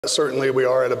Certainly we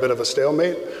are at a bit of a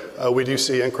stalemate. We do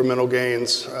see incremental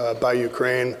gains by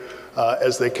Ukraine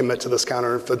as they commit to this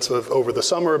counteroffensive over the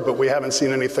summer, but we haven't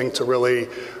seen anything to really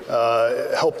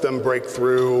help them break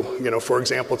through, for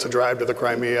example, to drive to the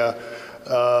Crimea.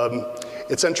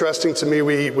 It's interesting to me,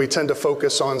 we tend to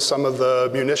focus on some of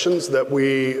the munitions that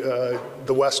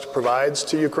the West provides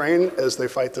to Ukraine as they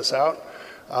fight this out.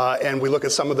 And we look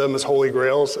at some of them as holy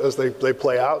grails as they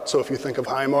play out. So if you think of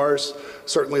HIMARS,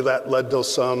 certainly that led to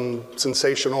some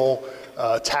sensational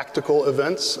tactical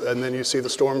events. And then you see the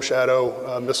Storm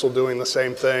Shadow missile doing the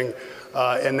same thing.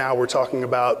 And now we're talking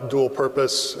about dual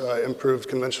purpose, improved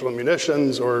conventional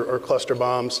munitions or cluster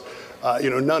bombs.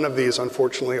 None of these,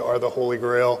 unfortunately, are the holy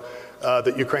grail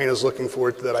that Ukraine is looking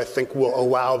for that I think will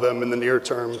allow them in the near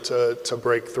term to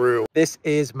break through. This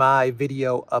is my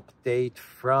video update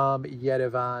from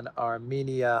Yerevan,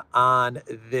 Armenia on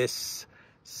this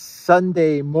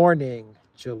Sunday morning,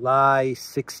 July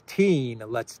 16.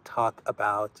 Let's talk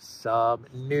about some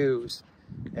news.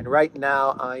 And right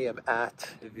now I am at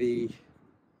the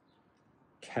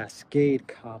Cascade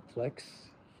Complex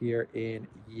here in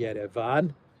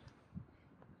Yerevan.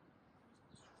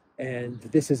 And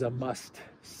this is a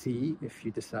must-see if you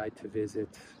decide to visit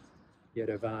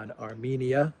Yerevan,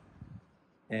 Armenia.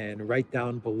 And right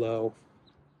down below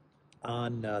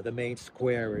on the main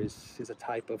square is a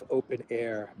type of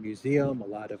open-air museum, a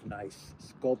lot of nice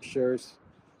sculptures.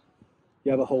 You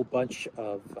have a whole bunch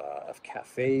of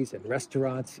cafes and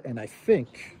restaurants, and I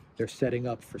think they're setting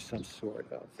up for some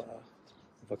sort of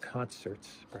a concert,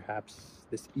 perhaps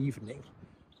this evening.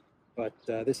 But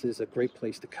this is a great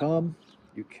place to come.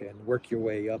 You can work your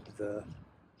way up the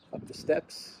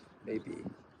steps, maybe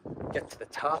get to the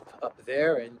top up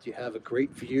there, and you have a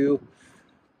great view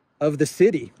of the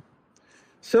city.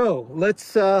 So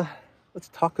let's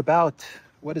talk about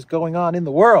what is going on in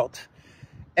the world.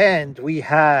 And we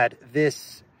had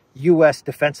this U.S.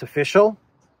 defense official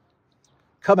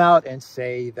come out and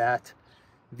say that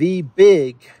the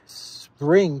big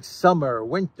spring, summer,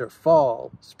 winter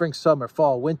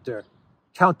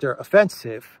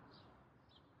counteroffensive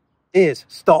is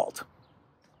stalled.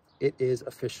 It is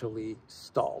officially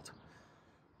stalled,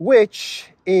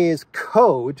 which is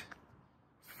code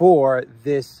for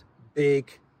this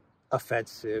big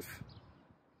offensive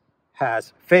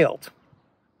has failed.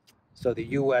 So the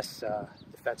U.S.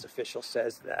 defense official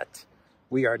says that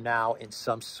we are now in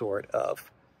some sort of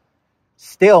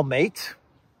stalemate,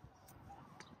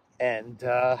 and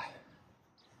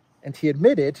he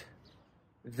admitted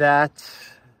that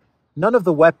none of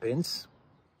the weapons,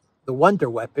 the wonder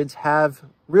weapons, have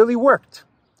really worked.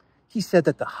 He said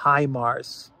that the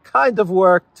HIMARS kind of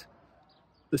worked.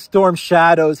 The Storm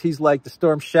Shadows, he's like, the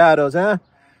Storm Shadows, a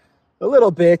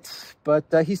little bit. But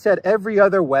he said every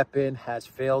other weapon has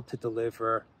failed to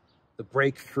deliver the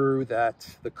breakthrough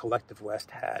that the collective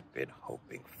West had been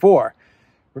hoping for.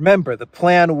 Remember, the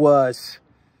plan was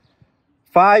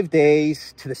 5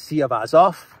 days to the Sea of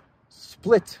Azov,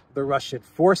 split the Russian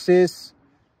forces,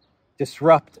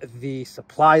 disrupt the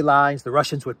supply lines. The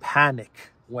Russians would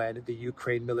panic when the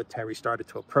Ukraine military started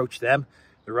to approach them.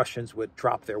 The Russians would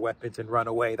drop their weapons and run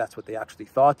away. That's what they actually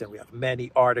thought. And we have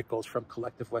many articles from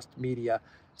collective West media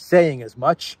saying as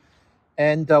much.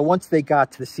 And once they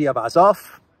got to the Sea of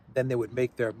Azov, then they would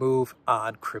make their move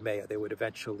on Crimea. They would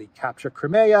eventually capture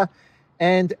Crimea.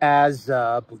 And as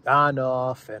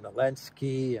Budanov and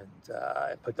Zelensky and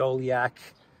Podolyak,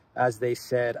 as they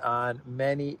said on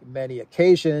many, many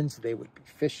occasions, they would be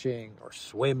fishing or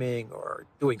swimming or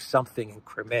doing something in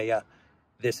Crimea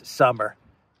this summer.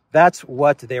 That's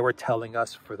what they were telling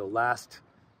us for the last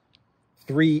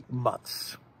 3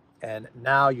 months. And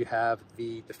now you have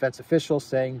the defense officials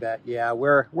saying that, yeah,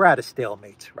 we're at a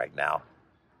stalemate right now,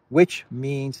 which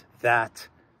means that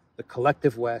the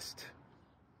collective West,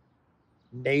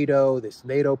 NATO, this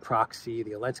NATO proxy,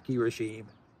 the Zelensky regime,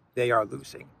 they are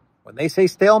losing. When they say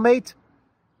stalemate,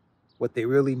 what they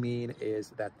really mean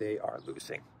is that they are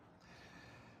losing.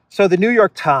 So the New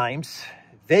York Times,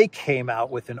 they came out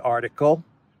with an article.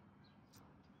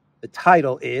 The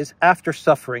title is, "After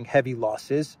Suffering Heavy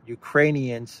Losses,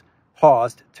 Ukrainians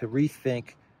Paused to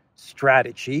Rethink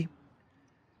Strategy."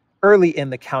 Early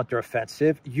in the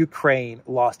counteroffensive, Ukraine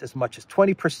lost as much as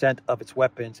 20% of its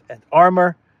weapons and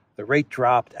armor. The rate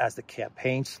dropped as the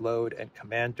campaign slowed and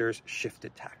commanders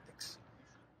shifted tactics.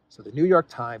 So the New York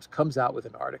Times comes out with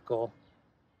an article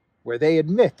where they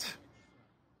admit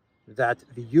that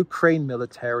the Ukraine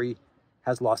military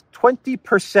has lost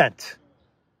 20%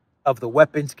 of the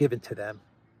weapons given to them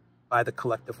by the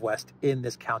collective West in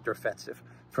this counteroffensive.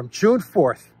 From June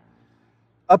 4th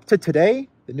up to today,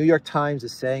 The New York Times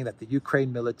is saying that the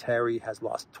Ukraine military has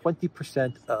lost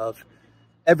 20% of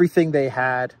everything they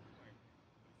had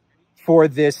for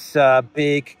this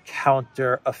big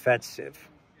counteroffensive.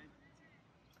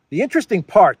 The interesting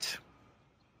part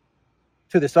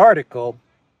to this article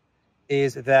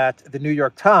is that the New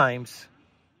York Times,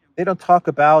 they don't talk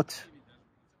about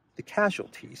the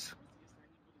casualties,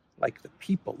 like the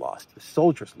people lost, the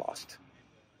soldiers lost.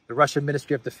 The Russian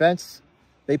Ministry of Defense,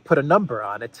 they put a number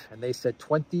on it, and they said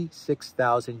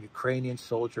 26,000 Ukrainian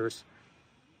soldiers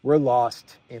were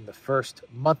lost in the first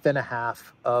month and a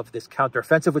half of this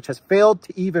counteroffensive, which has failed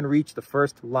to even reach the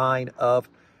first line of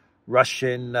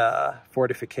Russian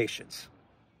fortifications.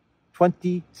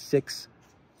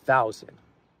 26,000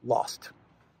 lost.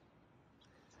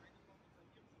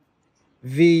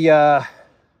 The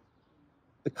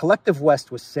collective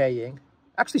West was saying,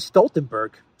 actually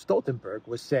Stoltenberg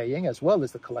was saying, as well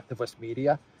as the collective West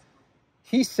media,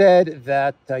 he said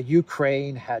that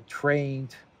Ukraine had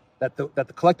trained, that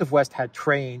the collective West had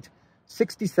trained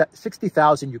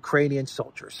 60,000 Ukrainian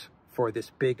soldiers for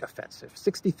this big offensive.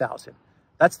 60,000.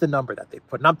 That's the number that they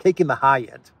put. And I'm taking the high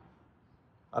end.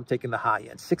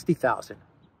 60,000.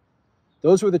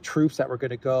 Those were the troops that were going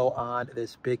to go on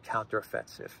this big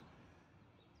counteroffensive.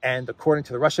 And according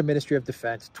to the Russian Ministry of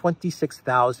Defense,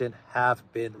 26,000 have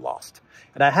been lost.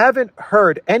 And I haven't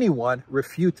heard anyone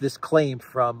refute this claim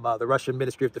from the Russian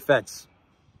Ministry of Defense.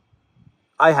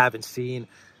 I haven't seen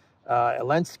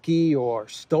Zelensky or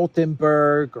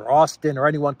Stoltenberg or Austin or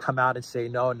anyone come out and say,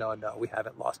 no, we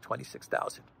haven't lost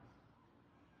 26,000.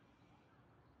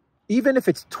 Even if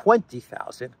it's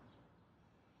 20,000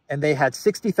 and they had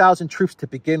 60,000 troops to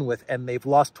begin with and they've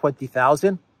lost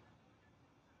 20,000,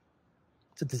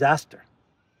 it's a disaster,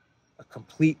 a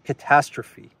complete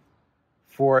catastrophe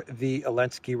for the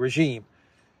Zelensky regime.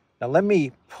 Now, let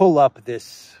me pull up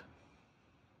this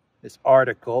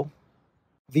article.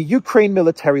 The Ukraine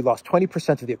military lost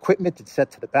 20% of the equipment it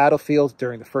sent to the battlefield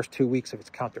during the first 2 weeks of its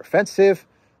counteroffensive.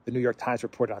 The New York Times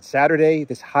reported on Saturday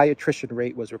this high attrition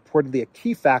rate was reportedly a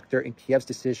key factor in Kiev's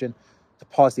decision to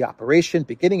pause the operation.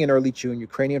 Beginning in early June,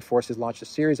 Ukrainian forces launched a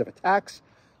series of attacks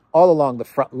all along the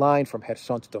front line from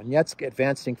Kherson to Donetsk,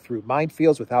 advancing through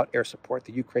minefields without air support.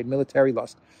 The Ukraine military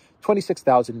lost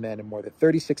 26,000 men and more than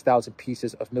 36,000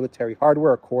 pieces of military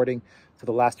hardware, according to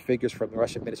the last figures from the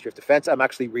Russian Ministry of Defense. I'm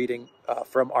actually reading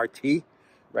from RT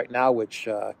right now, which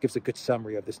gives a good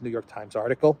summary of this New York Times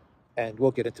article, and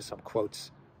we'll get into some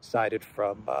quotes cited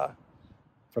from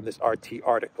this RT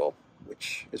article,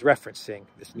 which is referencing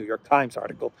this New York Times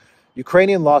article.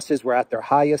 Ukrainian losses were at their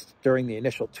highest during the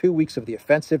initial 2 weeks of the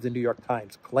offensive, the New York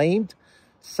Times claimed,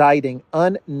 citing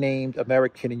unnamed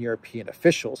American and European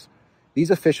officials. These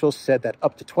officials said that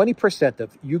up to 20%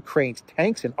 of Ukraine's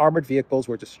tanks and armored vehicles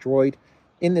were destroyed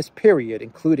in this period,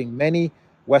 including many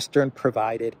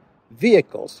Western-provided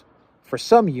vehicles. For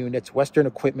some units, Western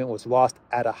equipment was lost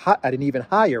at an even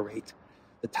higher rate.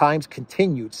 The Times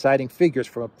continued, citing figures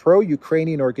from a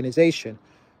pro-Ukrainian organization.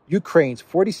 Ukraine's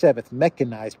 47th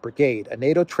Mechanized Brigade, a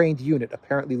NATO-trained unit,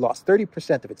 apparently lost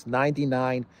 30% of its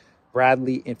 99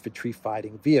 Bradley infantry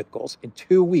fighting vehicles in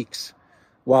 2 weeks,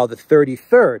 while the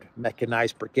 33rd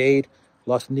Mechanized Brigade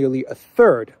lost nearly a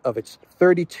third of its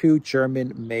 32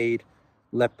 German-made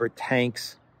Leopard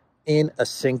tanks in a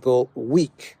single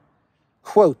week.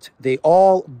 Quote, "They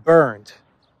all burned,"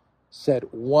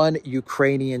 said one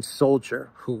Ukrainian soldier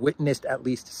who witnessed at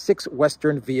least 6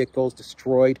 Western vehicles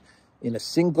destroyed in a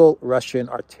single Russian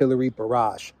artillery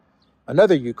barrage.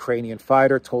 Another Ukrainian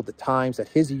fighter told the Times that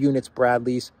his unit's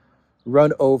Bradleys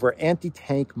run over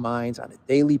anti-tank mines on a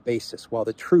daily basis. While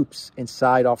the troops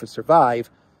inside often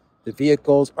survive, the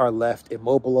vehicles are left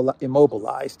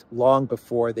immobilized long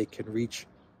before they can reach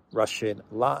Russian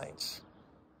lines.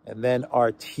 And then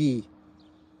RT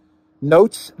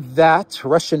notes that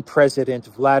Russian President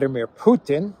Vladimir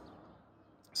Putin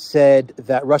said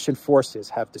that Russian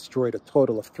forces have destroyed a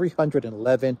total of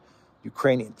 311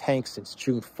 Ukrainian tanks since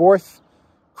June 4th.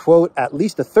 Quote, "At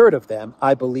least a third of them,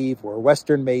 I believe, were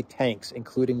Western-made tanks,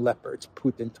 including Leopards,"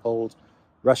 Putin told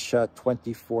Russia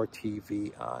 24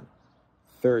 TV on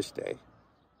Thursday.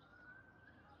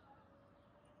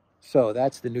 So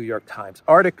that's the New York Times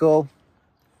article.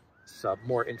 Some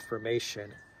more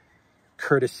information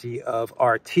courtesy of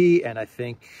RT, and I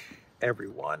think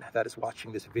everyone that is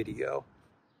watching this video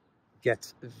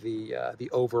gets the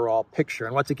overall picture.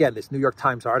 And once again, this New York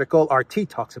Times article, RT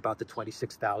talks about the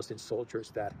 26,000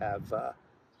 soldiers that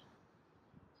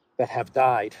have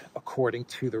died, according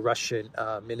to the Russian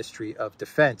Ministry of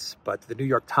Defense. But the New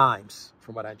York Times,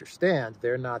 from what I understand,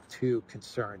 they're not too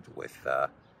concerned with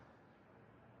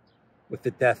with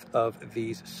the death of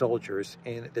these soldiers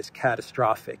in this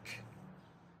catastrophic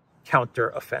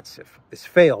counteroffensive, this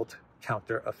failed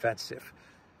counteroffensive.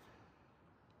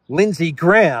 Lindsey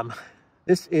Graham,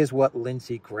 this is what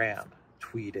Lindsey Graham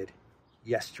tweeted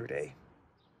yesterday.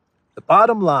 The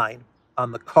bottom line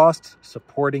on the costs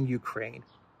supporting Ukraine: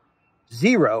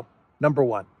 number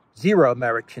one, 0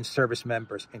 American service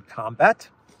members in combat.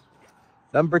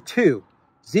 Number 2,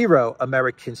 0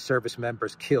 American service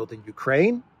members killed in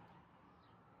Ukraine.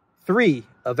 3,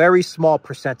 a very small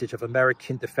percentage of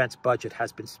American defense budget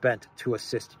has been spent to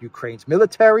assist Ukraine's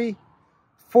military.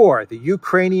 4, the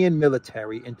Ukrainian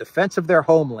military, in defense of their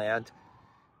homeland,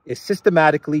 is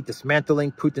systematically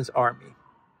dismantling Putin's army.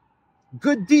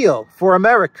 Good deal for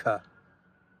America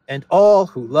and all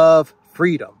who love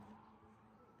freedom.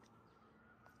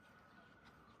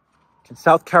 Can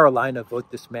South Carolina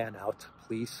vote this man out,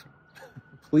 please?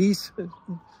 Please?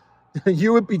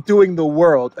 You would be doing the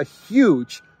world a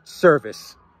huge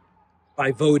service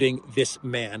by voting this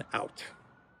man out.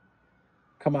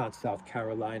 Come on, South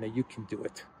Carolina, you can do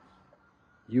it.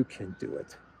 You can do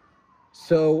it.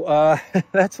 So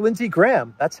that's Lindsey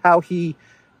Graham. That's how he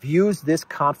views this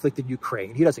conflict in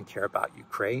Ukraine. He doesn't care about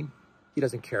Ukraine. He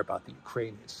doesn't care about the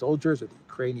Ukrainian soldiers or the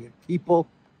Ukrainian people.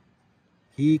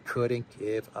 He couldn't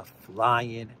give a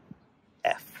flying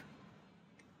F.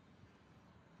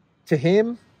 To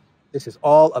him, this is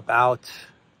all about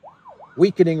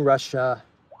weakening Russia,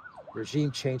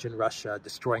 regime change in Russia,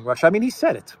 destroying Russia. I mean, he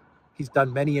said it. He's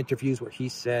done many interviews where he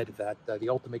said that the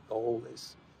ultimate goal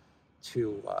is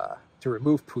to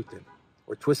remove Putin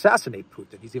or to assassinate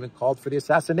Putin. He's even called for the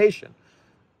assassination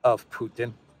of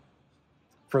Putin.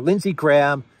 For Lindsey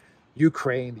Graham,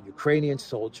 Ukraine, the Ukrainian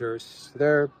soldiers,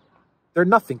 they're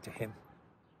nothing to him.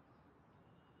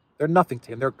 They're nothing to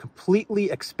him. They're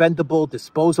completely expendable,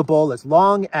 disposable, as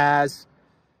long as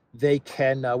they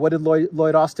can, what did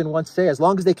Lloyd Austin once say? As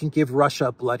long as they can give Russia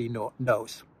a bloody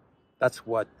nose. That's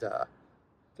what the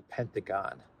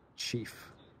Pentagon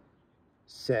chief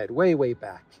said way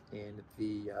back in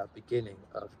the beginning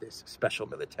of this special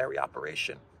military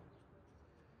operation.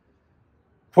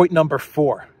 Point number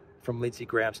 4 from Lindsey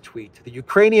Graham's tweet: the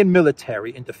Ukrainian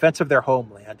military, in defense of their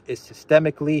homeland, is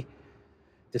systemically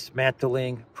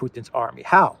dismantling Putin's army.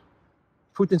 How?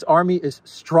 Putin's army is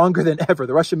stronger than ever.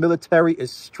 The Russian military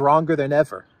is stronger than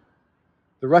ever.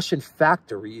 The Russian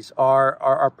factories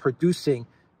are producing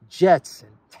jets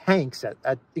and tanks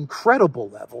at incredible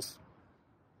levels.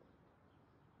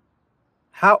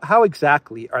 How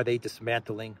exactly are they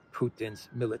dismantling Putin's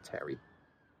military?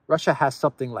 Russia has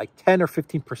something like 10 or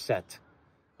 15%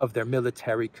 of their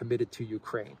military committed to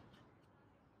Ukraine.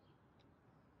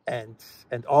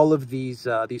 And all of these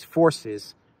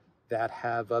forces that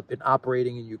have been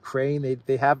operating in Ukraine,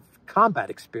 they have combat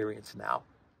experience now.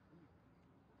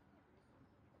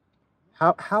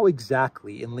 How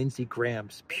exactly, in Lindsey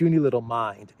Graham's puny little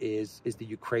mind, is the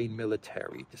Ukraine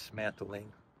military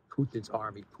dismantling Putin's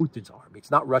army? Putin's army.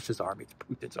 It's not Russia's army. It's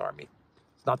Putin's army.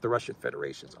 It's not the Russian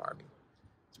Federation's army.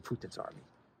 It's Putin's army.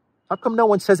 How come no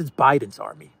one says it's Biden's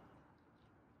army?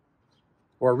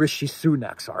 Or Rishi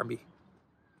Sunak's army?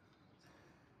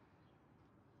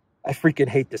 I freaking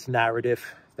hate this narrative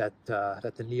that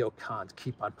the neocons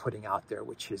keep on putting out there,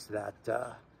 which is that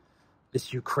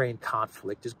this Ukraine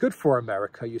conflict is good for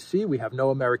America. You see, we have no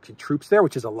American troops there,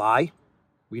 which is a lie.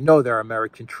 We know there are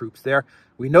American troops there.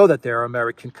 We know that there are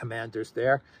American commanders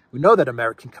there. We know that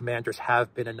American commanders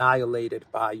have been annihilated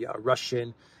by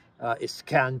Russian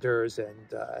Iskanders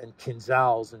and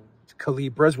Kinzhals and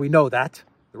Kalibras. We know that.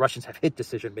 The Russians have hit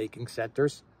decision-making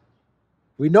centers.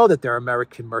 We know that there are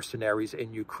American mercenaries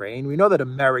in Ukraine. We know that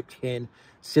American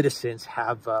citizens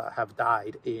have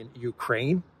died in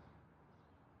Ukraine.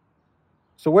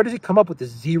 So where does he come up with this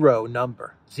 0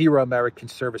 number? 0 American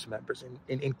service members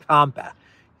in combat.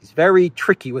 He's very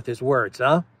tricky with his words,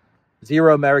 huh?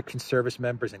 0 American service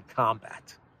members in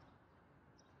combat.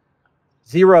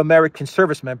 0 American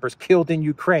service members killed in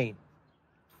Ukraine.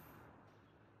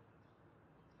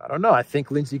 I don't know. I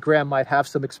think Lindsey Graham might have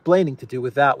some explaining to do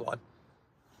with that one.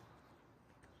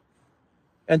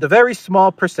 And a very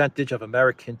small percentage of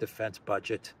American defense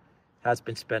budget has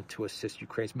been spent to assist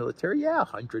Ukraine's military. Yeah,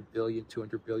 100 billion,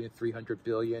 200 billion, 300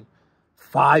 billion,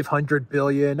 500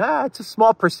 billion. It's a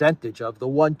small percentage of the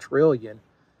 1 trillion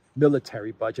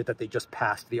military budget that they just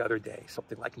passed the other day.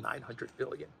 Something like 900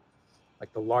 billion,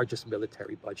 like the largest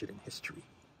military budget in history,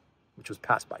 which was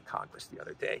passed by Congress the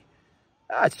other day.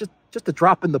 It's just a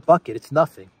drop in the bucket. It's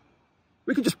nothing.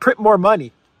 We can just print more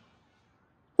money.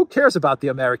 Who cares about the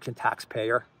American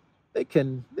taxpayer? They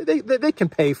can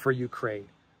pay for Ukraine.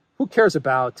 Who cares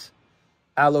about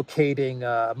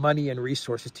allocating money and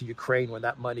resources to Ukraine when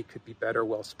that money could be better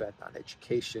well spent on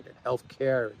education and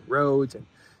healthcare and roads and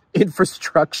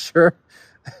infrastructure.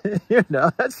 You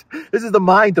know, this is the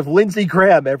mind of Lindsey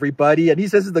Graham, everybody. And he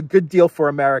says it's a good deal for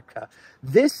America.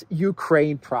 This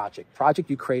Ukraine project, Project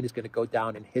Ukraine, is going to go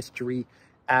down in history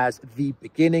as the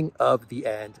beginning of the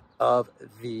end of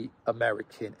the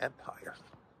American empire.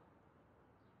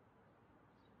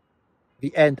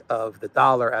 The end of the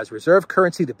dollar as reserve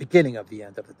currency, the beginning of the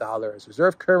end of the dollar as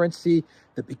reserve currency,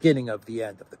 the beginning of the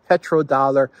end of the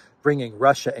petrodollar, bringing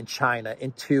Russia and China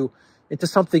into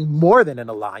something more than an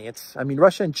alliance. I mean,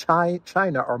 Russia and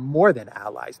China are more than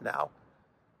allies now.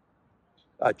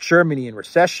 Germany in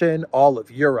recession, all of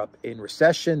Europe in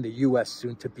recession, the U.S.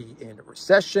 soon to be in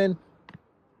recession.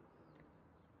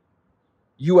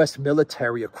 U.S.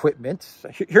 military equipment.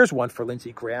 Here's one for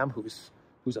Lindsey Graham, who's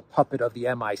a puppet of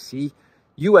the MIC.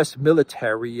 U.S.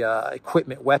 military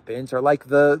equipment weapons are like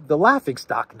the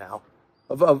laughingstock now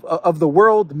of the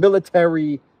world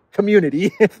military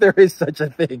community, if there is such a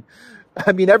thing.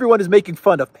 I mean, everyone is making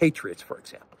fun of Patriots, for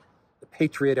example, the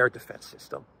Patriot air defense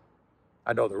system.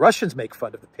 I know the Russians make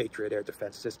fun of the Patriot air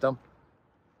defense system.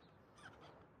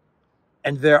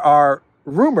 And there are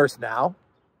rumors now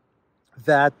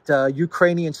that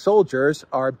Ukrainian soldiers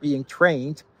are being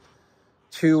trained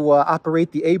to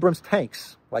operate the Abrams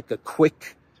tanks, like a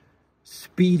quick,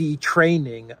 speedy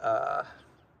training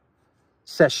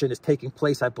session is taking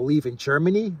place, I believe, in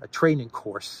Germany. A training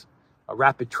course, a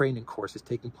rapid training course is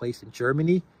taking place in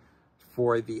Germany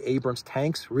for the Abrams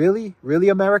tanks. Really? Really,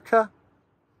 America?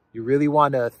 You really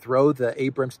want to throw the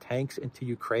Abrams tanks into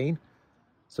Ukraine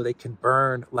so they can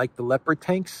burn like the Leopard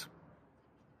tanks?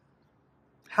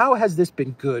 How has this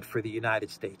been good for the United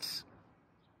States?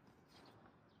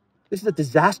 This is a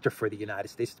disaster for the United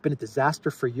States. It's been a disaster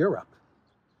for Europe.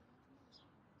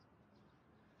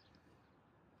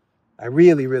 I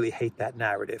really, really hate that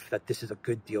narrative that this is a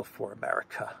good deal for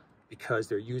America because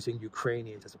they're using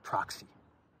Ukrainians as a proxy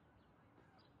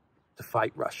to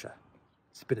fight Russia.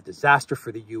 It's been a disaster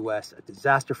for the U.S., a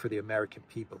disaster for the American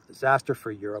people, a disaster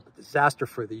for Europe, a disaster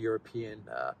for the European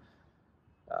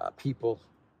people,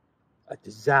 a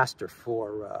disaster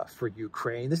for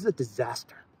Ukraine. This is a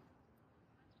disaster.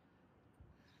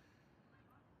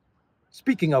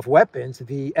 Speaking of weapons,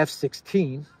 the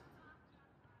F-16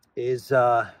 is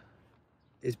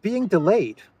being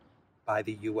delayed by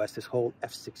the U.S. This whole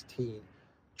F-16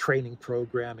 training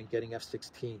program and getting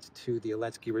F-16s to the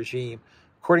Zelensky regime.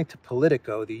 According to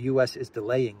Politico, the U.S. is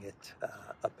delaying it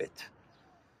a bit.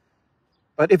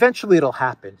 But eventually it'll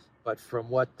happen. But from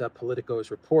what Politico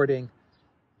is reporting,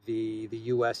 the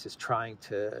U.S. is trying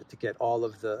to get all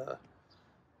of the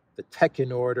tech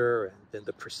in order and then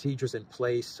the procedures in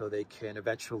place so they can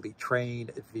eventually train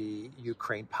the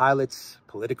Ukraine pilots.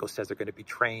 Politico says they're going to be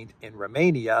trained in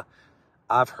Romania.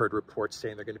 I've heard reports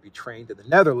saying they're going to be trained in the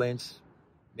Netherlands.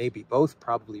 Maybe both,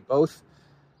 probably both.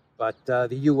 But the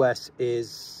U.S.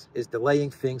 is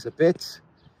delaying things a bit,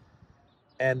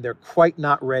 and they're quite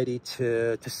not ready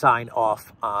to sign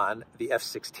off on the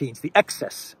F-16s, the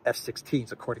excess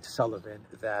F-16s, according to Sullivan,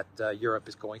 that Europe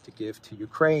is going to give to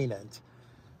Ukraine and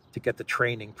to get the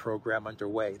training program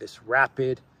underway. This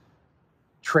rapid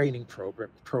training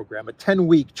program, a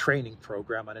 10-week training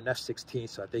program on an F-16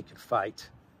 so that they can fight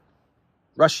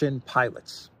Russian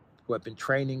pilots who have been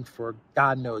training for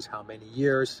God knows how many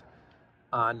years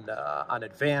on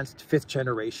advanced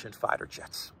fifth-generation fighter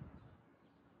jets.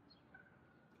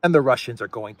 And the Russians are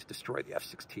going to destroy the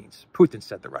F-16s. Putin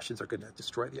said the Russians are going to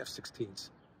destroy the F-16s,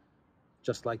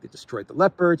 just like they destroyed the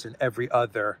Leopards and every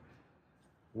other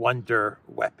wonder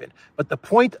weapon. But the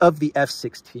point of the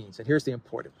F-16s, and here's the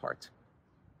important part,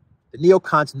 the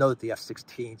neocons know that the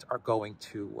F-16s are going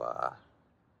to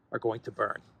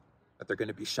burn, that they're going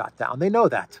to be shot down. They know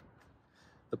that.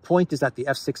 The point is that the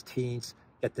F-16s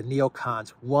get the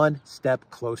neocons one step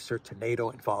closer to NATO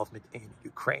involvement in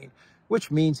Ukraine, which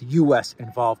means U.S.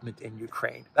 involvement in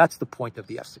Ukraine. That's the point of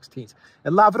the F-16s.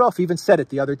 And Lavrov even said it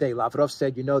the other day. Lavrov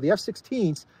said, you know, the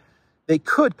F-16s, they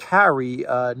could carry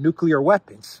nuclear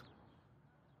weapons.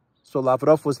 So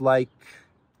Lavrov was like,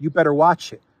 you better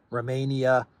watch it.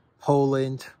 Romania,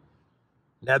 Poland,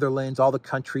 Netherlands, all the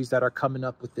countries that are coming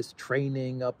up with this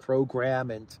training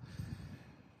program, and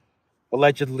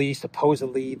allegedly,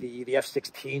 supposedly, the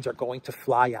F-16s are going to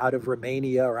fly out of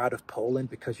Romania or out of Poland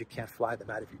because you can't fly them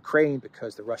out of Ukraine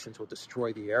because the Russians will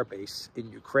destroy the airbase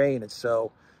in Ukraine. And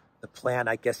so the plan,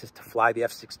 I guess, is to fly the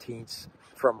F-16s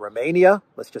from Romania.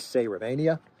 Let's just say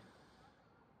Romania.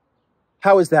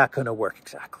 How is that going to work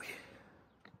exactly?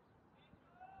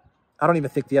 I don't even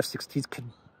think the F-16s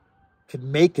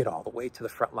can make it all the way to the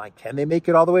front line. Can they make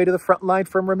it all the way to the front line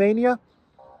from Romania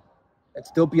and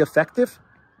still be effective?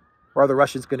 Or are the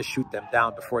Russians going to shoot them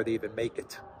down before they even make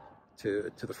it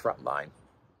to the front line?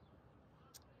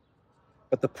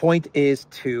 But the point is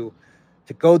to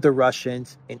goad the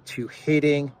Russians into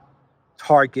hitting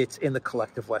targets in the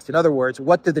collective West. In other words,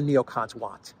 what do the neocons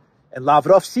want? And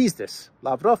Lavrov sees this.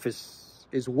 Lavrov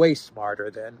is way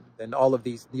smarter than all of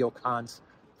these neocons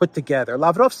put together.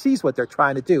 Lavrov sees what they're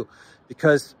trying to do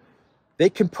because they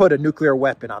can put a nuclear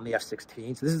weapon on the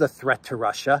F-16s. This is a threat to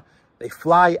Russia. They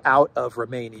fly out of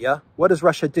Romania. What does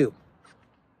Russia do?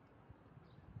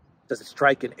 Does it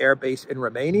strike an air base in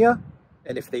Romania?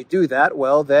 And if they do that,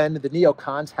 well, then the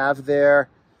neocons have their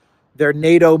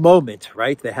NATO moment,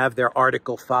 right? They have their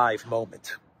Article 5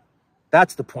 moment.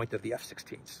 That's the point of the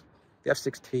F-16s. The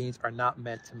F-16s are not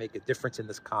meant to make a difference in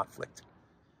this conflict.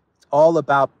 It's all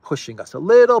about pushing us a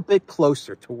little bit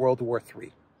closer to World War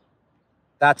III.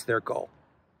 That's their goal.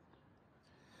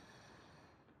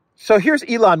 So here's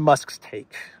Elon Musk's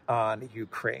take on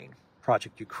Ukraine,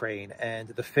 Project Ukraine, and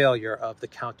the failure of the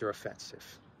counteroffensive.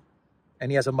 And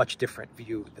he has a much different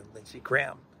view than Lindsey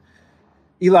Graham.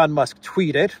 Elon Musk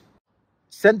tweeted,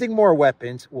 "Sending more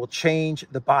weapons will change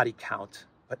the body count,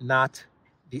 but not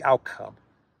the outcome.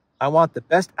 I want the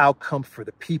best outcome for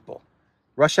the people.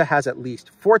 Russia has at least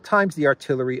 4 times the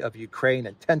artillery of Ukraine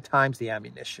and 10 times the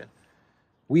ammunition.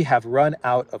 We have run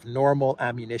out of normal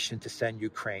ammunition to send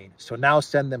Ukraine, so now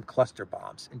send them cluster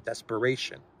bombs in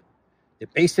desperation,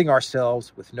 debasing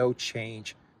ourselves with no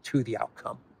change to the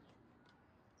outcome."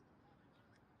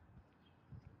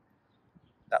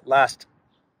 That last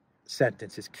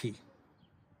sentence is key.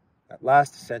 That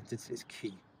last sentence is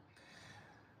key.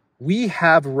 We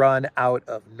have run out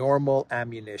of normal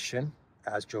ammunition,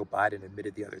 as Joe Biden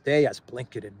admitted the other day, as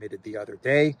Blinken admitted the other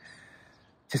day,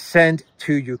 to send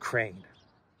to Ukraine.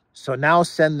 So now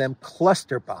send them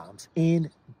cluster bombs in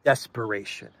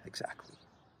desperation. Exactly.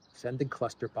 Sending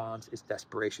cluster bombs is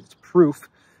desperation. It's proof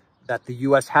that the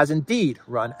U.S. has indeed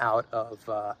run out of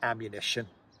ammunition.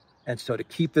 And so to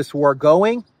keep this war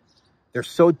going, they're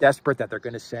so desperate that they're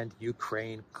going to send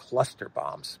Ukraine cluster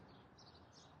bombs,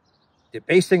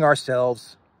 debasing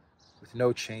ourselves with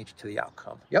no change to the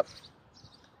outcome. Yep.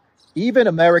 Even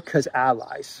America's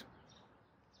allies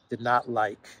did not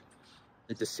like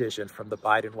the decision from the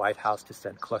Biden White House to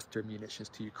send cluster munitions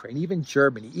to Ukraine. Even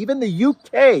Germany, even the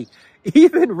UK,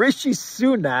 even Rishi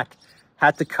Sunak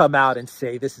had to come out and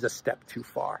say this is a step too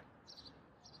far.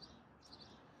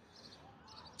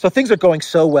 So things are going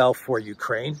so well for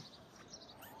Ukraine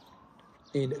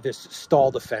in this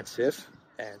stalled offensive.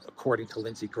 And according to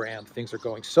Lindsey Graham, things are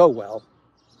going so well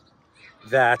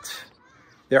that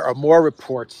there are more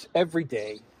reports every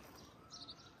day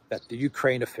that the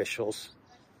Ukraine officials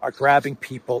are grabbing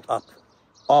people up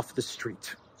off the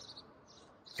street,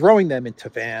 throwing them into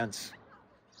vans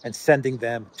and sending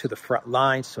them to the front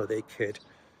line so they could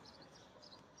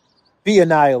be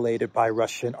annihilated by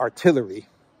Russian artillery.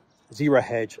 Zero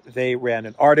Hedge, they ran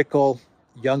an article,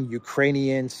 "Young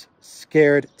Ukrainians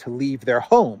Scared to Leave Their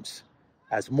Homes,"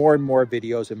 as more and more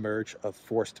videos emerge of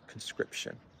forced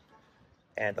conscription.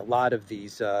 And a lot of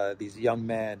these young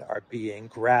men are being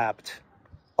grabbed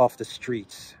off the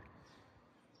streets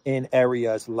in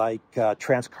areas like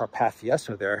Transcarpathia.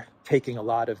 So they're taking a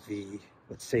lot of the,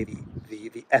 let's say,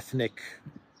 the ethnic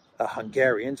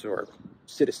Hungarians or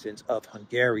citizens of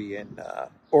Hungarian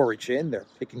origin. They're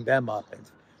picking them up and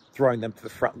throwing them to the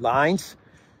front lines.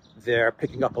 They're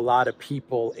picking up a lot of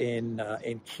people in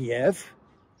Kiev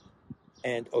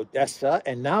and Odessa,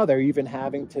 and now they're even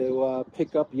having to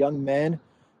pick up young men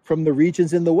from the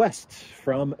regions in the West,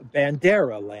 from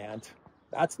Bandera land.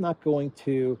 That's not going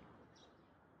to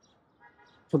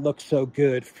look so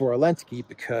good for Zelensky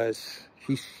because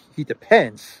he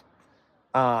depends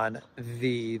on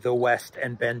the West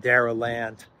and Bandera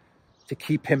land to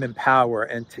keep him in power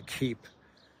and to keep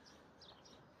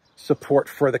support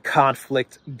for the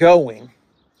conflict going.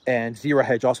 And Zero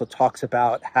Hedge also talks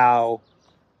about how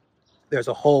there's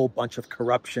a whole bunch of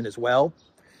corruption as well.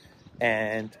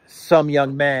 And some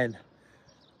young men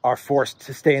are forced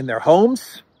to stay in their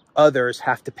homes. Others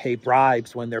have to pay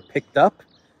bribes when they're picked up.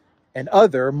 And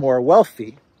other, more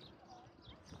wealthy,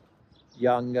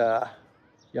 young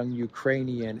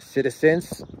Ukrainian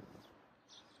citizens,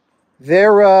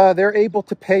 they're able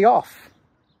to pay off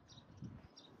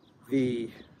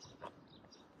the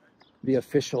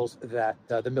officials that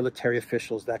the military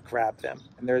officials that grab them.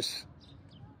 And let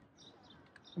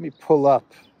me pull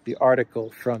up the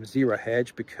article from Zero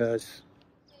Hedge because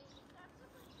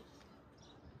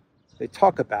they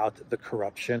talk about the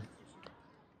corruption.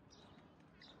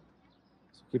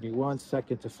 Give me 1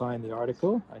 second to find the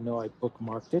article. I know I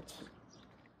bookmarked it.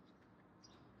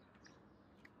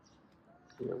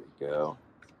 Here we go.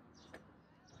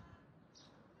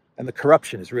 And the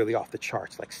corruption is really off the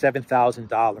charts, like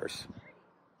 $7,000.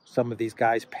 Some of these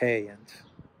guys pay,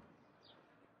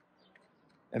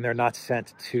 and they're not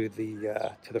sent to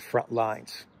the front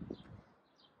lines.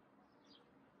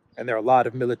 And there are a lot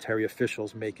of military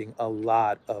officials making a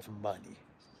lot of money,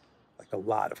 like a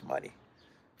lot of money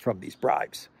from these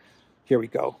bribes. Here we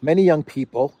go. Many young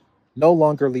people no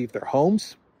longer leave their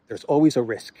homes. There's always a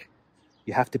risk.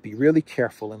 You have to be really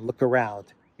careful and look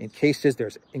around in case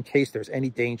there's any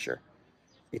danger.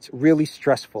 It's really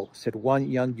stressful, said one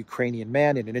young Ukrainian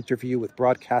man in an interview with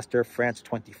broadcaster France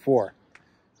 24.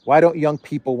 Why don't young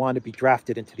people want to be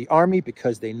drafted into the army?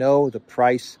 Because they know the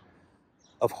price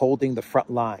of holding the front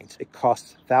lines. It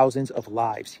costs thousands of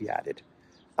lives, he added.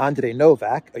 Andrei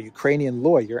Novak, a Ukrainian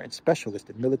lawyer and specialist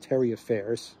in military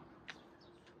affairs,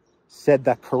 said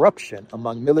that corruption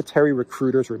among military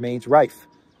recruiters remains rife,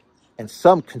 and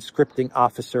some conscripting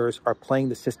officers are playing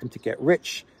the system to get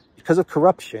rich. Because of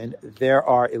corruption, there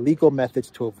are illegal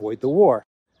methods to avoid the war,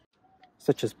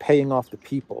 such as paying off the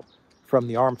people from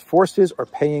the armed forces or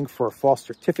paying for a false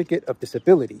certificate of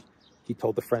disability, he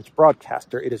told the French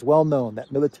broadcaster. It is well known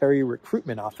that military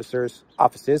recruitment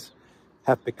offices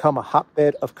have become a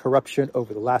hotbed of corruption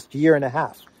over the last year and a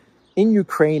half. In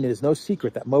Ukraine, it is no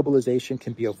secret that mobilization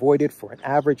can be avoided for an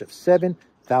average of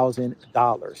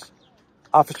 $7,000.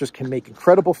 Officers can make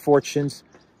incredible fortunes,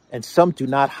 and some do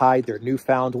not hide their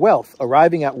newfound wealth,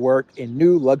 arriving at work in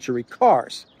new luxury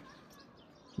cars.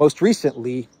 Most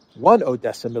recently, one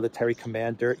Odessa military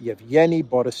commander, Yevgeny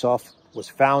Borisov, was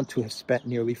found to have spent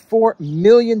nearly $4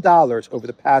 million over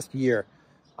the past year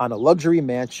on a luxury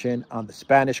mansion on the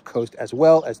Spanish coast, as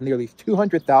well as nearly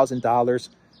 $200,000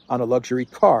 on a luxury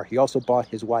car. He also bought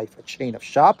his wife a chain of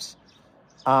shops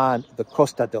on the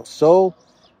Costa del Sol.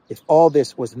 If all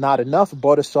this was not enough,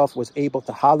 Borisov was able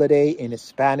to holiday in his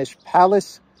Spanish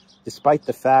palace, despite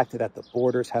the fact that the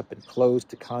borders have been closed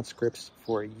to conscripts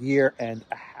for a year and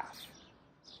a half.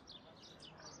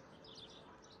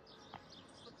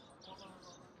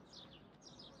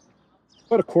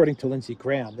 But according to Lindsey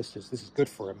Graham, this is good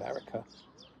for America.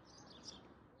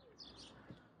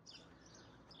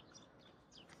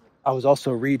 I was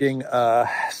also reading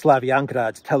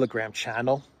Slavyangrad's Telegram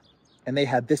channel, and they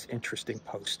had this interesting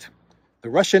post. The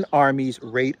Russian army's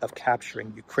rate of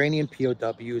capturing Ukrainian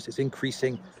POWs is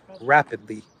increasing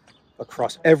rapidly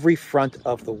across every front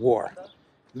of the war.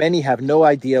 Many have no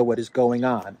idea what is going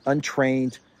on,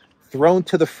 untrained, thrown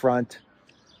to the front,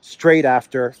 straight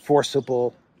after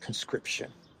forcible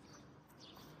conscription.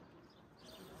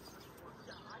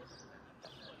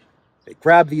 They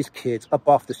grab these kids up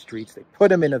off the streets, they put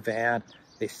them in a van,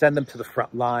 they send them to the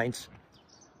front lines.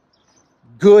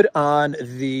 Good on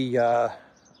these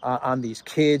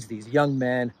kids, these young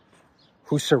men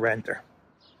who surrender.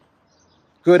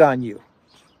 Good on you.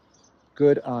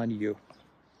 Good on you.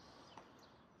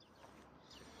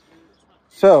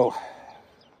 So,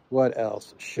 what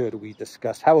else should we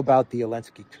discuss? How about the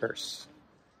Zelensky curse?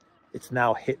 It's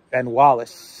now hit Ben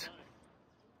Wallace.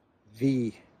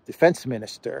 The defense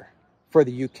minister for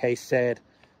the UK said,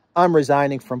 I'm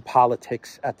resigning from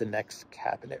politics at the next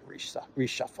cabinet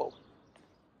reshuffle.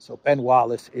 So Ben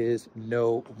Wallace is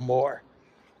no more.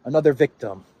 Another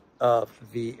victim of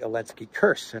the Zelensky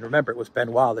curse. And remember, it was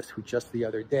Ben Wallace who just the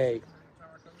other day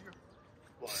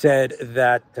said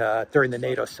that during the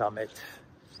NATO summit,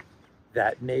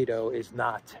 that NATO is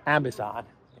not Amazon.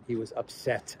 And he was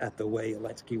upset at the way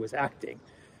Zelensky was acting.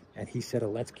 And he said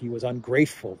Zelensky was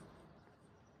ungrateful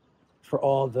for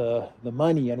all the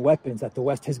money and weapons that the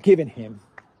West has given him.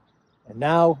 And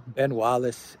now Ben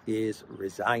Wallace is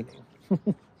resigning.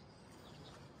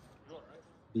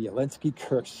 The Zelensky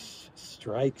curse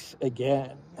strikes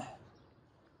again.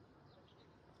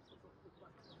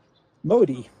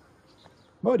 Modi's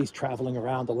traveling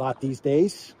around a lot these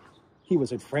days. He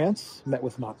was in France, met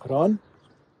with Macron,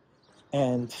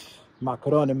 and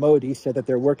Macron and Modi said that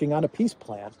they're working on a peace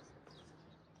plan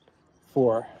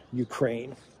for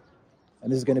Ukraine.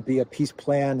 And this is going to be a peace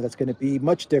plan that's going to be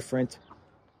much different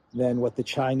than what the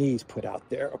Chinese put out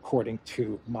there, according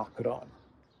to Macron.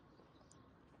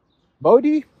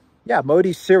 Modi? Yeah,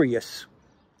 Modi's serious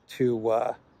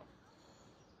to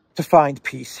find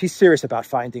peace. He's serious about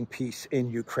finding peace in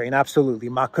Ukraine. Absolutely.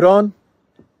 Macron?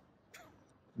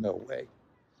 No way.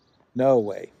 No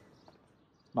way.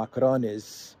 Macron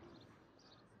is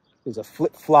a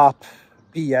flip-flop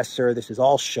BSer. This is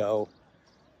all show.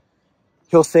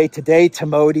 He'll say today to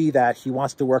Modi that he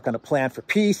wants to work on a plan for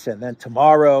peace, and then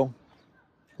tomorrow,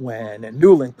 when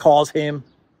Nuland calls him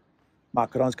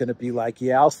Macron's going to be like,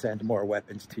 yeah, I'll send more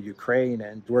weapons to Ukraine,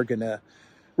 and we're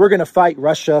gonna fight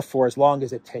Russia for as long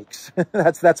as it takes.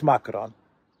 That's Macron.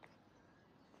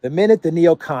 The minute the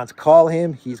neocons call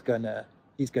him, he's gonna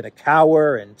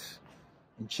cower and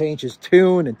change his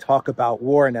tune and talk about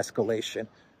war and escalation.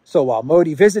 So while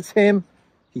Modi visits him,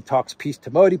 he talks peace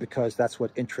to Modi because that's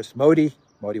what interests Modi.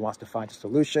 Modi wants to find a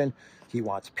solution. He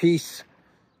wants peace.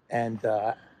 And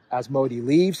as Modi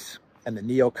leaves and the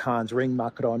neocons ring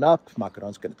Macron up,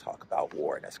 Macron's going to talk about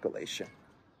war and escalation.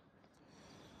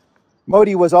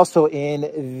 Modi was also in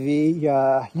the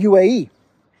UAE,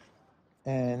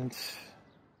 and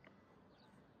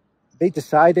they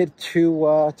decided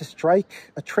to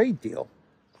strike a trade deal.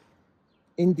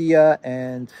 India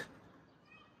and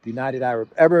the United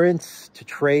Arab Emirates to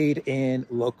trade in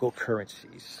local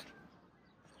currencies.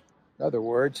 In other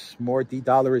words, more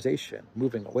de-dollarization,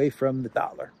 moving away from the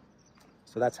dollar.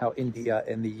 So that's how India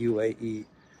and the UAE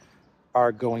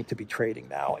are going to be trading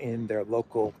now, in their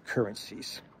local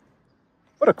currencies.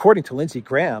 But according to Lindsey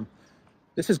Graham,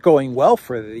 this is going well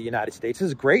for the United States. This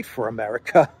is great for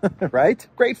America, right?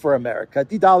 Great for America.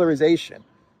 De-dollarization,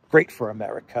 great for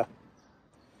America.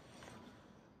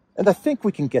 And I think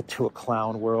we can get to a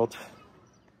clown world.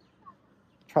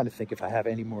 I'm trying to think if I have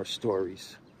any more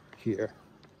stories here.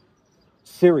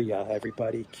 Syria,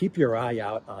 everybody. Keep your eye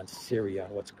out on Syria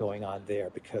and what's going on there,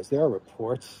 because there are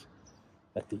reports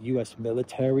that the U.S.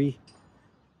 military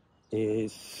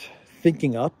is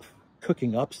cooking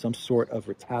up some sort of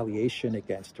retaliation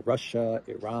against Russia,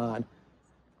 Iran,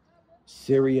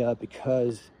 Syria,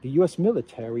 because the U.S.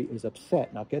 military is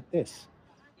upset. Now get this.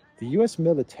 The U.S.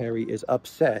 military is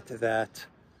upset that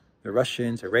the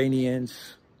Russians,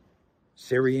 Iranians,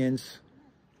 Syrians,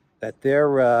 that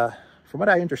they're, from what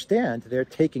I understand, they're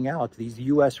taking out these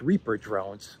U.S. Reaper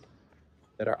drones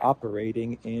that are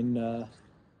operating in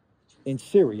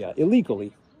Syria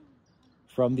illegally,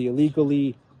 from the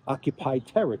illegally occupied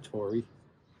territory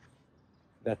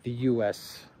that the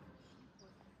U.S.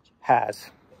 has.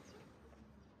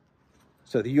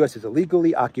 So the U.S. is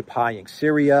illegally occupying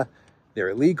Syria. They're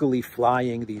illegally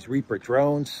flying these Reaper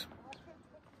drones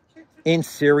in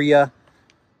Syria,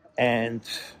 and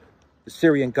the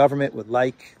Syrian government would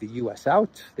like the U.S.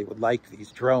 out. They would like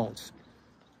these drones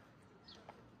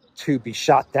to be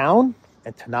shot down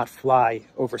and to not fly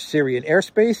over Syrian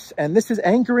airspace. And this is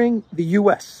angering the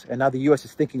U.S. And now the U.S.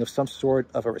 is thinking of some sort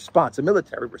of a response, a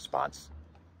military response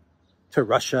to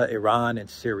Russia, Iran, and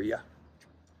Syria.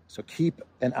 So keep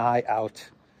an eye out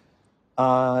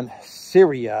on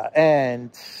Syria. And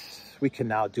we can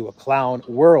now do a clown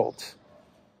world.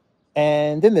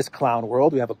 And in this clown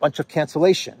world, we have a bunch of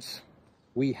cancellations.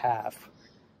 We have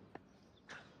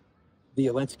the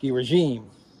Zelensky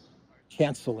regime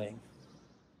canceling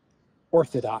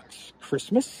Orthodox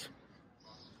Christmas.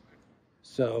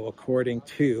 So according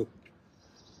to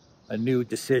a new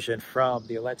decision from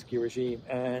the Zelensky regime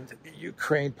and the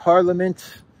Ukraine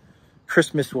parliament,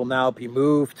 Christmas will now be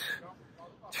moved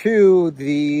to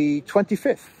the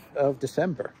 25th of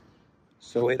December.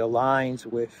 So it aligns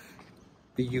with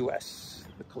the US,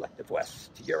 the collective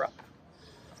West, Europe.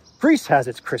 Greece has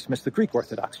its Christmas, the Greek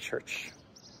Orthodox Church.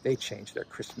 They changed their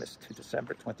Christmas to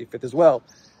December 25th as well,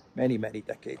 many, many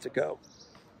decades ago.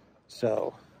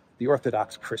 So the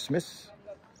Orthodox Christmas,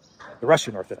 the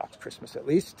Russian Orthodox Christmas at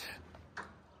least,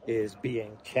 is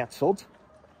being canceled.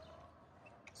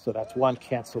 So that's one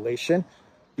cancellation.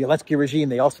 The Zelensky regime,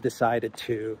 they also decided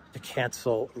to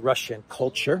cancel Russian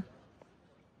culture.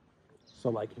 So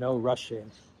like no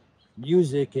Russian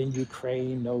music in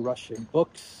Ukraine, no Russian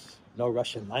books, no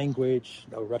Russian language,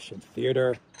 no Russian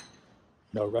theater,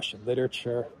 no Russian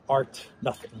literature, art,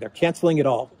 nothing. They're canceling it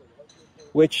all.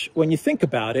 Which, when you think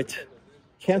about it,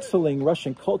 canceling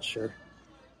Russian culture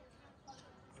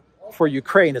for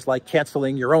Ukraine is like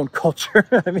canceling your own culture.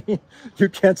 I mean, you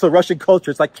cancel Russian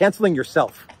culture, it's like canceling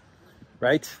yourself,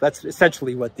 right? That's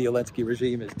essentially what the Zelensky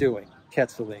regime is doing,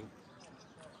 canceling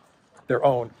their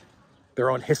own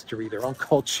history, their own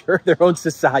culture, their own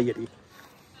society.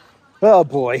 Oh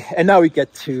boy, and now we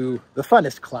get to the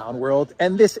funnest clown world,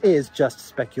 and this is just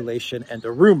speculation and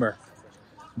a rumor.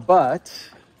 But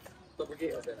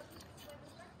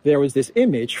there was this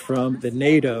image from the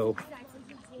NATO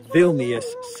Vilnius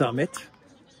summit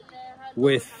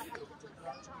with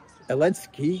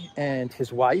Zelensky and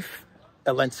his wife,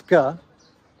 Elenska,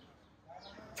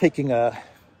 taking a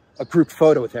group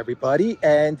photo with everybody,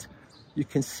 and you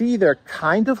can see they're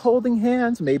kind of holding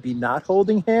hands, maybe not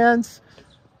holding hands.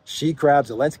 She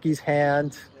grabs Zelensky's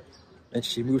hand, and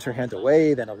she moves her hand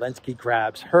away. Then Zelensky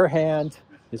grabs her hand,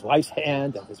 his wife's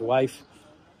hand, and his wife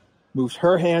moves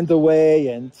her hand away.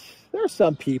 And there are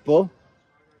some people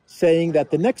saying that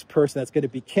the next person that's going to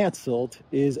be canceled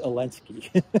is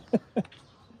Zelensky.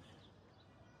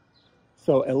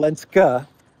 So Zelenska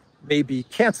may be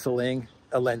canceling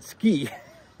Zelensky.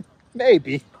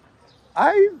 Maybe.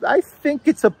 I think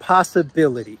it's a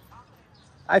possibility.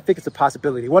 I think it's a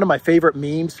possibility. One of my favorite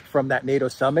memes from that NATO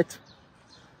summit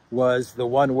was the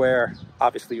one where,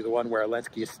 obviously the one where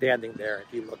Zelensky is standing there and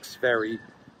he looks very,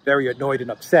 very annoyed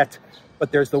and upset.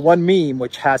 But there's the one meme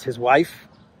which has his wife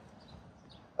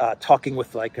talking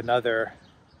with like another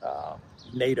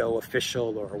NATO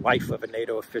official or wife of a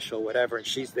NATO official, whatever, and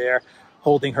she's there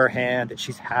holding her hand and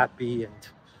she's happy and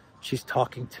she's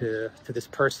talking to this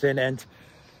person, and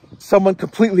someone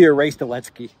completely erased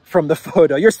Zelensky from the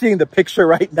photo. You're seeing the picture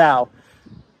right now.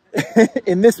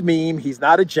 In this meme, he's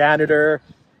not a janitor,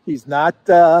 he's not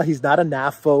a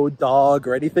NAFO dog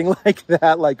or anything like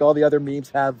that, like all the other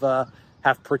memes have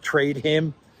portrayed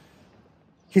him.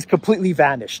 He's completely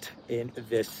vanished in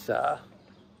this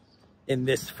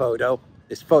photo,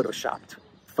 this photoshopped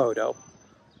photo.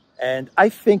 And I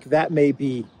think that may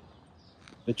be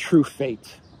the true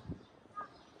fate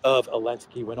of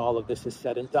Zelensky when all of this is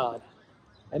said and done.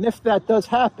 And if that does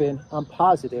happen, I'm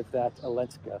positive that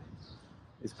Zelenska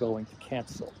is going to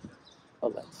cancel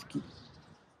Zelensky.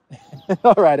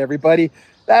 All right, everybody,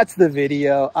 that's the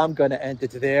video. I'm going to end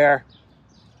it there.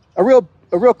 A real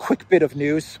quick bit of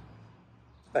news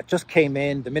that just came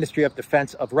in. The Ministry of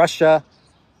Defense of Russia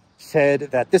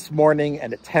said that this morning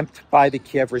an attempt by the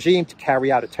Kiev regime to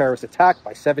carry out a terrorist attack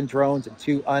by 7 drones and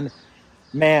 2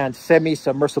 unmanned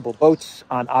semi-submersible boats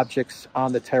on objects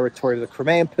on the territory of the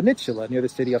Crimean Peninsula near the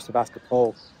city of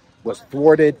Sevastopol was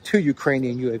thwarted. 2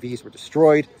 Ukrainian UAVs were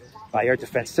destroyed by air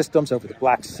defense systems over the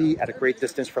Black Sea at a great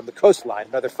distance from the coastline.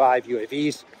 Another 5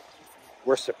 UAVs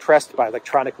were suppressed by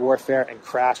electronic warfare and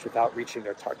crashed without reaching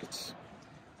their targets.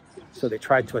 So they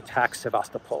tried to attack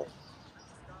Sevastopol.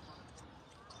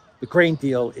 The grain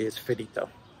deal is finito.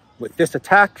 With this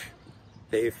attack,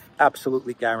 they've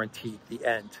absolutely guaranteed the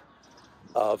end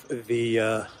of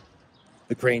the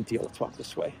grain deal. Let's walk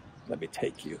this way. Let me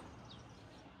take you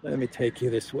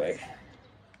this way.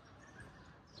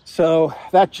 So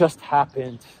that just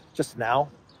happened just now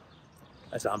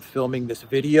as I'm filming this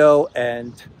video,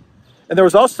 and there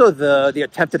was also the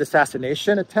attempted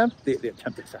assassination attempt, the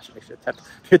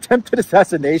attempted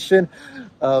assassination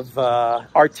of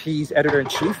RT's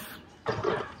editor-in-chief,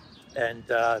 and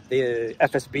the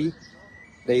FSB.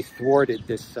 They thwarted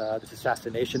this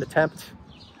assassination attempt,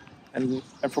 and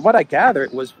from what I gather,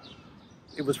 it was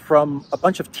from a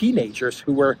bunch of teenagers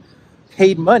who were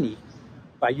paid money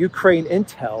by Ukraine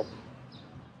Intel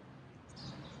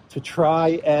to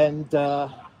try and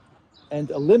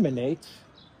eliminate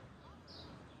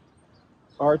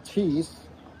RT's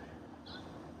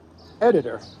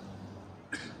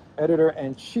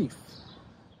editor-in-chief.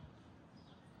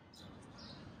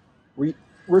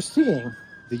 We're seeing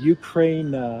the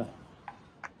Ukraine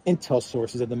intel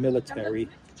sources and the military.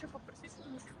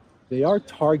 They are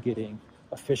targeting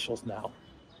officials now.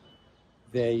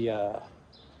 They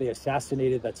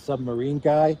assassinated that submarine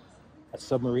guy, a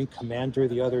submarine commander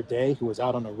the other day who was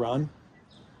out on a run.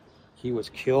 He was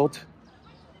killed.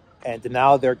 And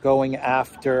now they're going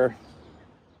after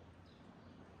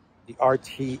the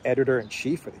RT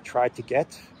editor-in-chief, or they tried to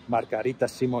get Margarita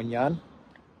Simonyan.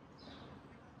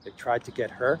 They tried to get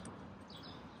her.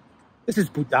 This is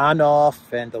Budanov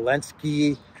and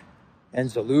Zelensky and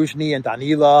Zaluzhny and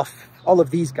Danilov, all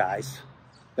of these guys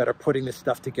that are putting this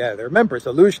stuff together. Remember,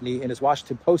 Zaluzhny, in his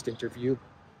Washington Post interview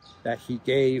that he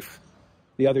gave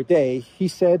the other day, he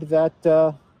said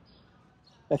that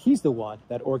he's the one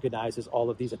that organizes all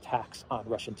of these attacks on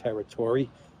Russian territory.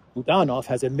 Budanov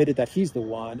has admitted that he's the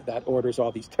one that orders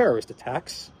all these terrorist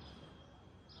attacks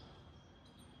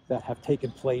that have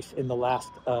taken place in the last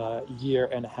year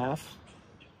and a half.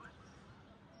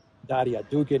 Daria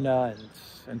Dugina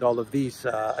and all of these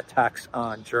attacks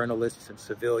on journalists and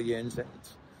civilians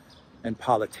and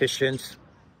politicians.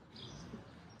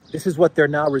 This is what they're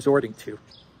now resorting to.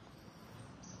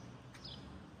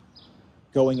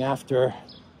 Going after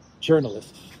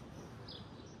journalists.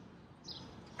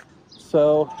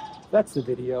 So that's the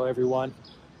video, everyone.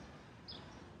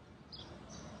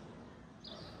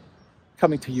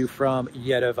 Coming to you from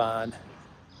Yerevan,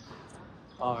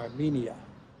 Armenia.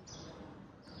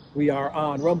 We are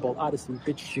on Rumble, Odyssey,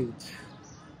 BitChute,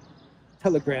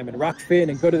 Telegram, and Rockfin.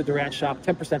 And go to the Duran shop,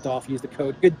 10% off. Use the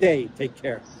code GOODDAY. Take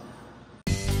care.